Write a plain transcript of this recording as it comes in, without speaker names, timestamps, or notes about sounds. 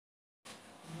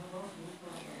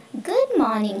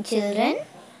morning, children.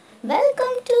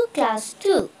 Welcome to class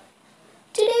 2.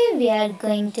 Today we are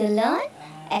going to learn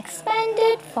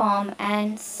expanded form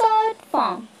and short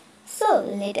form. So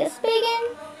let us begin.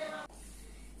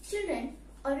 Children,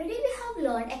 already we have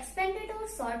learned expanded or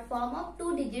short form of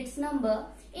 2 digits number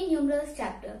in numerals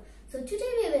chapter. So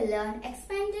today we will learn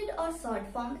expanded or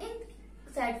short form in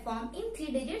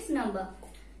 3 digits number.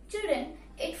 Children,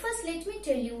 at first let me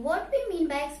tell you what we mean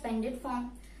by expanded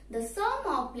form. The sum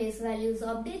of place values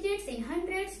of digits in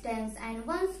hundreds, tens and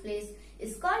ones place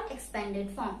is called expanded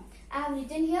form. I have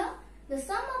written here the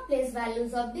sum of place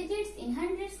values of digits in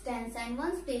hundreds, tens and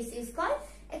ones place is called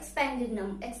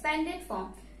expanded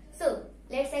form. So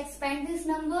let's expand these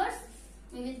numbers.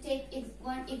 We will take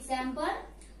one example,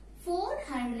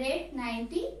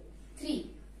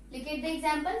 493. Look at the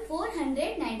example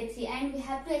 493 and we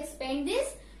have to expand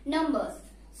these numbers.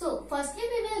 So firstly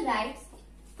we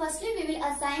will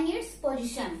assign its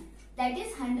position, that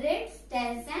is hundreds,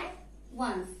 tens and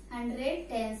ones. 100,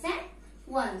 tens and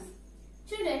ones.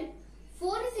 Children,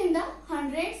 4 is in the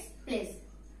hundreds place.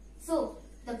 So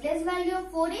the place value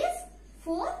of 4 is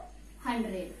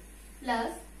 400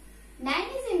 plus 9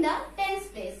 is in the tens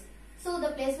place. So the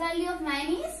place value of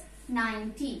 9 is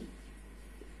 90.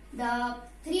 The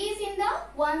 3 is in the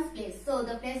ones place. So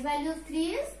the place value of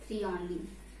 3 is 3 only.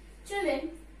 Children,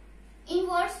 in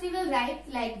words we will write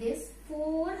like this,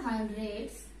 4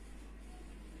 hundreds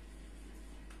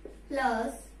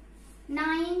plus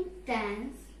 9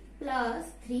 tens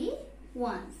plus 3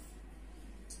 ones.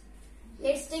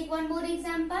 Let's take one more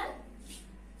example,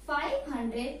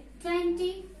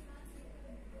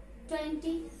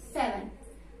 527.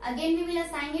 Again we will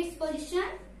assign its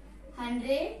position,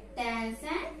 100, tens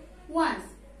and ones.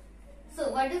 So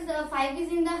what is the 5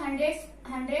 is in the hundreds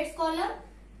column.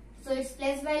 So its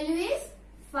place value is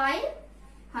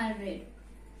 500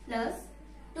 plus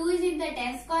 2 is in the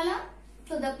tens column.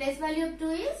 So the place value of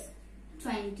 2 is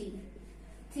 20.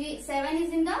 7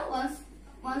 is in the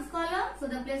ones column. So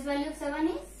the place value of 7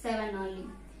 is 7 only.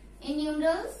 In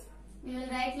numerals we will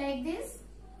write like this.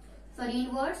 Sorry,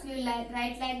 in words we will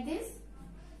write like this.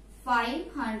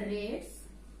 5 hundreds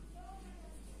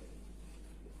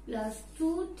plus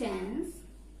 2 tens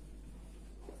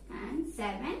and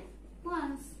 7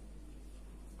 ones.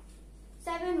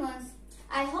 7 ones.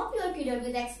 I hope you are clear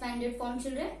with expanded form,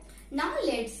 children. Now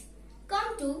let's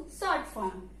come to short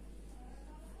form.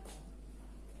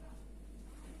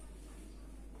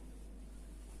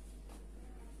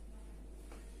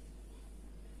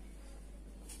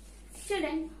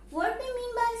 Children, what we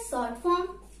mean by short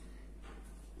form?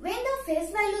 When the face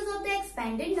values of the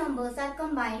expanded numbers are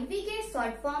combined, we get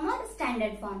short form or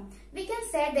standard form. We can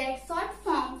say that short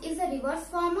form is a reverse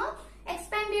form of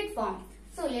expanded form.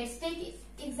 So let's take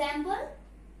example,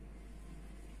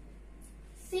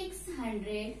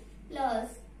 600 plus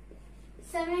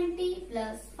 70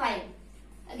 plus 5.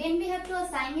 Again we have to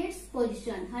assign its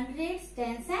position, hundreds,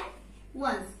 tens and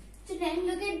ones. Children,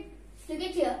 look at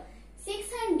here,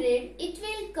 600 it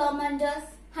will come under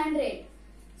 100.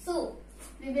 So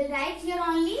we will write here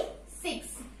only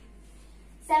 6.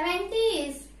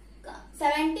 70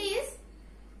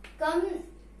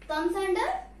 comes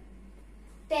under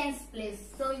tens place.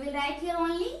 So we will write here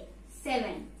only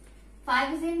 7.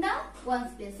 5 is in the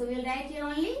ones place. So we will write here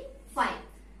only 5.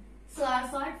 So our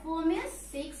short form is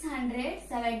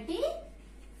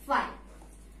 675.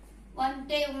 We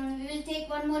will take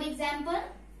one more example.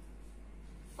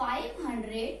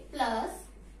 500 plus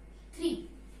 3.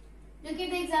 Look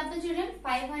at the example, children.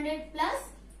 500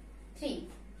 plus 3.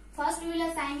 First we will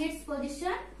assign its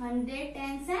position, 100,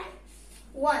 tens and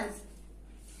ones.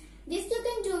 This you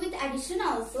can do with addition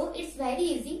also. It's very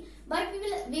easy. But we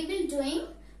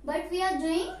are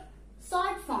doing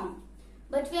short form.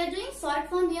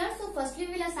 here. So firstly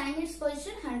we will assign its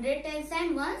position, 100, tens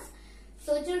and ones.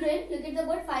 So children, look at the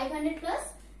word 500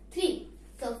 plus 3.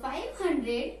 So 500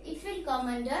 it will come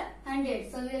under 100.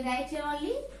 So we will write here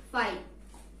only 5.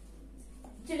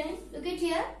 Children, look at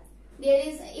here.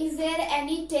 Is there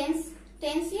any tens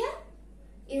here?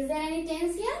 Is there any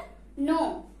tens here?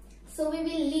 No. So we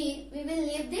will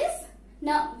leave this.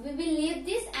 Now we will leave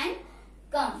this and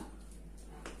come.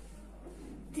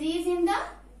 3 is in the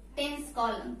tens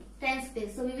column, tens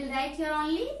place. So we will write here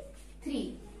only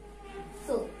 3.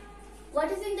 So what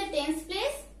is in the tens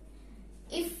place?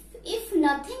 If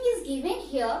nothing is given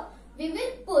here, we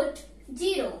will put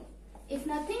 0. If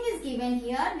nothing is given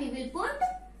here, we will put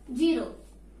 0.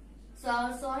 So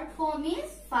our short form is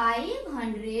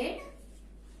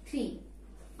 503.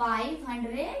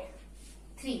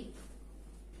 503.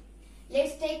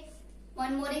 Let's take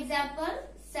one more example.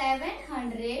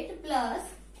 700 plus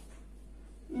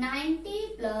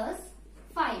 90 plus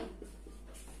 5.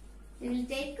 We will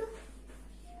take,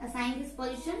 assign this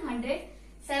position 100.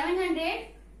 700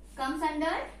 comes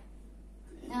under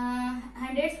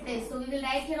 100's place. So we will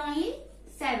write here only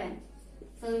 7.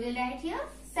 So we will write here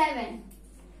 7.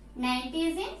 90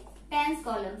 is in tens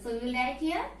column. So we will write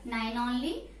here 9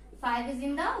 only. 5 is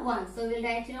in the 1. So we will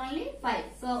write here only 5.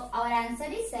 So our answer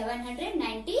is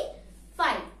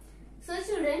 795. So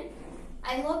children,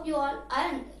 I hope you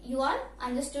all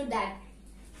understood that.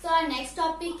 So our next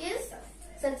topic is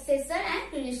successor and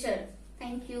predecessor.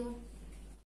 Thank you.